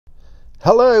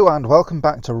Hello and welcome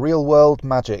back to Real World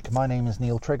Magic. My name is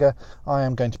Neil Trigger. I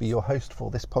am going to be your host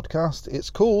for this podcast. It's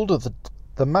called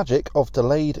The Magic of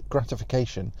Delayed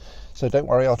Gratification. So don't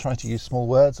worry, I'll try to use small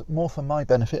words, more for my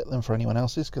benefit than for anyone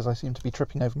else's, because I seem to be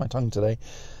tripping over my tongue today.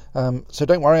 So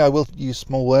don't worry, I will use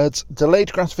small words.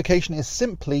 Delayed gratification is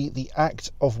simply the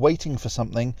act of waiting for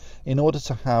something in order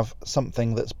to have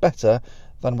something that's better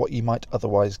than what you might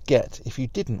otherwise get if you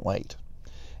didn't wait.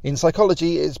 In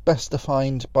psychology, it's best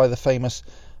defined by the famous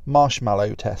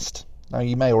marshmallow test. Now,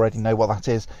 you may already know what that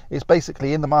is. It's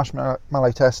basically, in the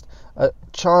marshmallow test, a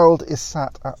child is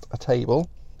sat at a table,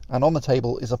 and on the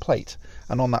table is a plate,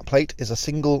 and on that plate is a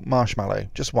single marshmallow,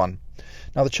 just one.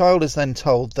 Now, the child is then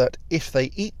told that if they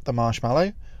eat the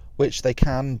marshmallow, which they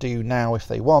can do now if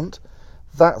they want,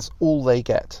 that's all they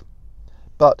get.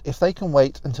 But if they can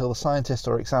wait until the scientist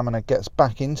or examiner gets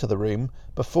back into the room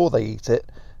before they eat it,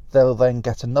 they'll then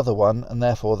get another one, and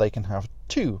therefore they can have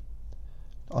two.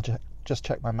 I'll just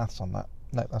check my maths on that.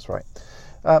 No, that's right.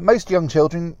 Most young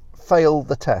children fail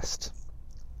the test,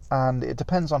 and it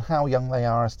depends on how young they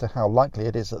are as to how likely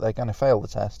it is that they're going to fail the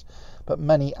test. But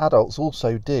many adults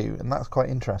also do, and that's quite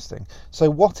interesting. So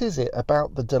what is it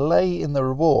about the delay in the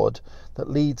reward that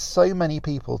leads so many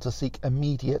people to seek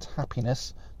immediate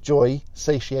happiness, joy,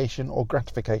 satiation, or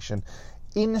gratification?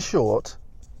 In short,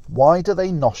 why do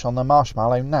they nosh on the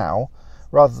marshmallow now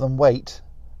rather than wait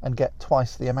and get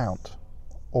twice the amount,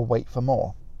 or wait for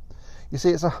more? You see,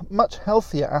 it's a much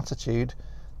healthier attitude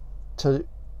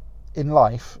in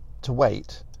life to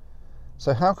wait.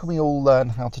 So how can we all learn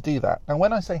how to do that? Now,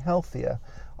 when I say healthier,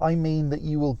 I mean that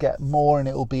you will get more and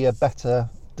it will be a better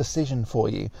decision for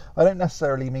you. I don't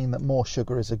necessarily mean that more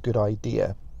sugar is a good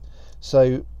idea.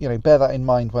 So, bear that in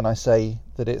mind when I say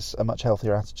that it's a much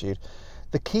healthier attitude.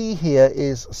 The key here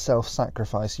is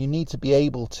self-sacrifice. You need to be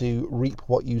able to reap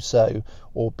what you sow,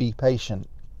 or be patient.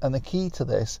 And the key to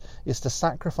this is to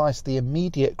sacrifice the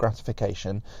immediate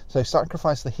gratification, so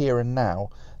sacrifice the here and now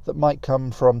that might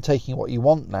come from taking what you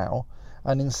want now,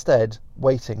 and instead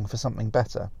waiting for something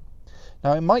better.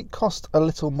 Now, it might cost a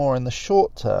little more in the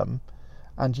short term,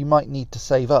 and you might need to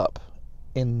save up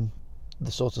in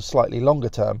the sort of slightly longer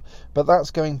term, but that's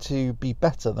going to be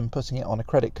better than putting it on a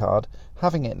credit card,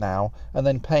 having it now, and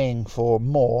then paying for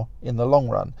more in the long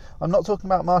run. I'm not talking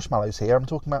about marshmallows here, I'm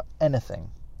talking about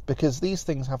anything, because these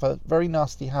things have a very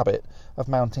nasty habit of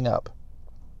mounting up.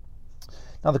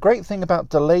 Now, the great thing about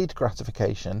delayed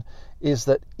gratification is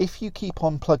that if you keep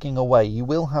on plugging away, you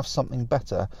will have something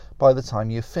better by the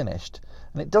time you've finished.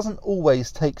 And it doesn't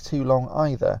always take too long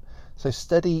either. So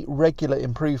steady, regular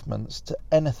improvements to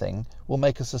anything will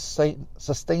make a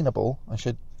sustainable, I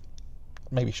should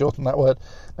maybe shorten that word,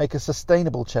 make a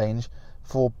sustainable change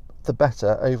for the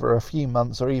better over a few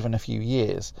months or even a few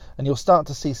years. And you'll start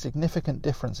to see significant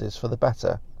differences for the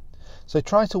better. So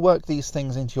try to work these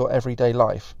things into your everyday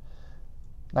life.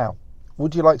 Now,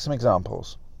 would you like some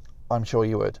examples? I'm sure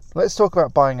you would. Let's talk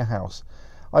about buying a house.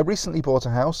 I recently bought a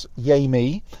house, yay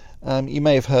me. You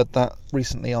may have heard that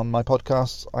recently on my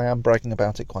podcasts. I am bragging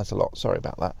about it quite a lot. Sorry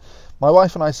about that. My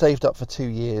wife and I saved up for 2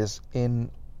 years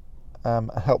in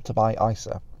a Help to Buy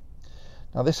ISA.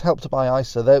 Now, this Help to Buy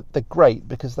ISA, they're great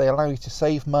because they allow you to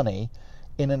save money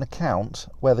in an account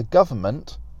where the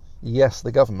government, yes,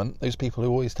 the government, those people who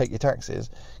always take your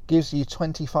taxes, gives you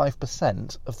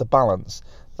 25% of the balance.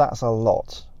 That's a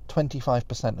lot.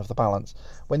 25% of the balance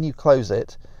when you close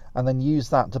it, and then use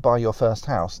that to buy your first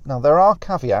house. Now, there are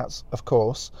caveats, of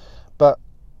course, but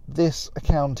this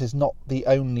account is not the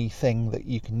only thing that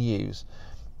you can use.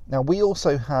 Now,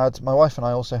 my wife and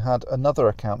I also had another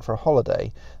account for a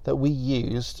holiday that we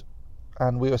used,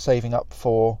 and we were saving up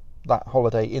for that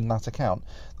holiday in that account.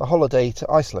 The holiday to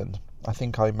Iceland. I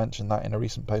think I mentioned that in a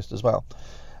recent post as well.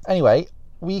 Anyway,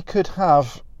 we could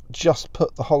have just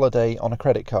put the holiday on a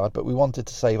credit card, but we wanted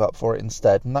to save up for it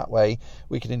instead, and that way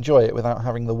we could enjoy it without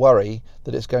having the worry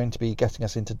that it's going to be getting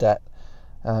us into debt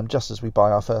just as we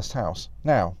buy our first house.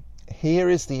 Now, here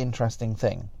is the interesting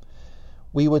thing.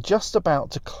 We were just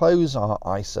about to close our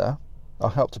ISA, our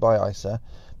Help to Buy ISA,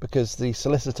 because the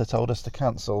solicitor told us to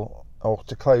cancel or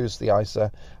to close the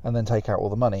ISA and then take out all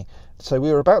the money. So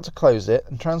we were about to close it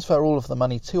and transfer all of the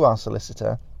money to our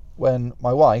solicitor when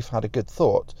my wife had a good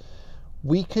thought.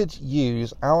 We could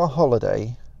use our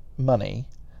holiday money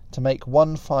to make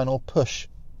one final push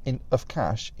of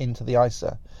cash into the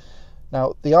ISA.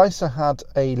 Now, the ISA had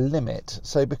a limit,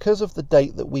 so because of the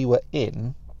date that we were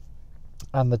in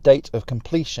and the date of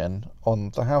completion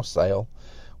on the house sale,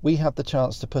 we had the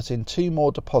chance to put in 2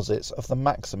 more deposits of the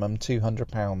maximum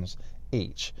 £200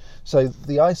 each. So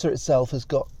the ISA itself has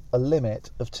got a limit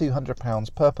of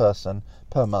 £200 per person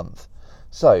per month.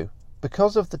 So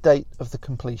because of the date of the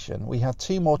completion, we had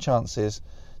 2 more chances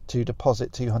to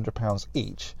deposit £200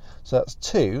 each. So that's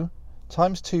 2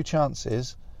 times 2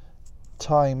 chances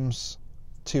times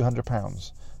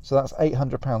 £200. So that's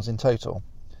 £800 in total.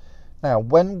 Now,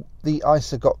 when the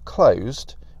ISA got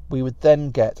closed, we would then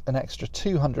get an extra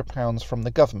 £200 from the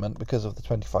government because of the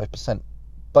 25%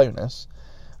 bonus,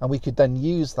 and we could then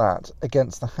use that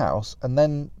against the house, and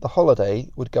then the holiday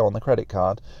would go on the credit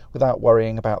card without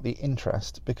worrying about the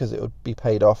interest, because it would be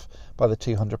paid off by the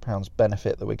 £200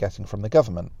 benefit that we're getting from the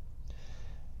government.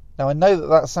 Now, I know that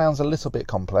that sounds a little bit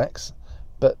complex,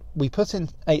 but we put in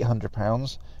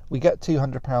 £800, we get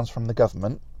 £200 from the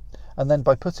government, and then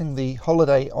by putting the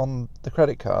holiday on the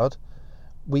credit card,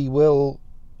 we will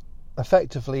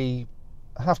effectively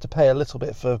have to pay a little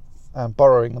bit for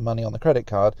borrowing the money on the credit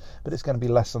card, but it's going to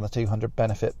be less than the £200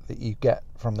 benefit that you get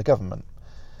from the government.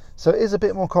 So it is a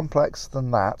bit more complex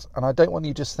than that, and I don't want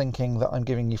you just thinking that I'm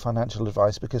giving you financial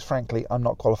advice, because frankly I'm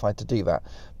not qualified to do that.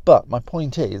 But my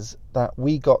point is that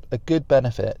we got a good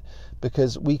benefit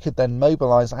because we could then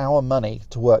mobilise our money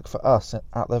to work for us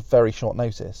at the very short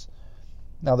notice.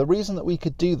 Now, the reason that we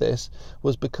could do this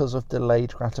was because of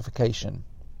delayed gratification.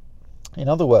 In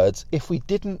other words, if we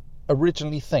didn't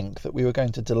originally think that we were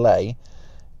going to delay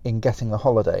in getting the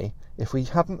holiday, if we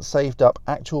hadn't saved up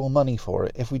actual money for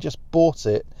it, if we just bought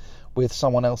it with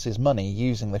someone else's money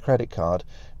using the credit card,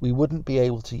 we wouldn't be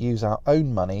able to use our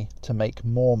own money to make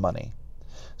more money.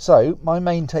 So my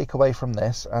main takeaway from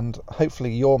this, and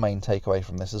hopefully your main takeaway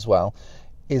from this as well,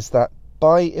 is that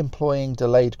by employing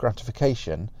delayed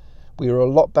gratification, we are a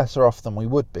lot better off than we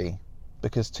would be,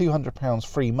 because £200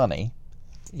 free money,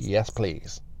 yes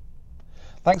please.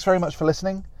 Thanks very much for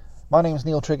listening. My name is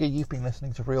Neil Trigger. You've been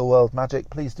listening to Real World Magic.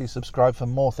 Please do subscribe for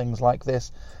more things like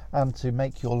this and to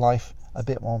make your life a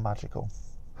bit more magical.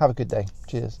 Have a good day.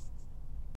 Cheers.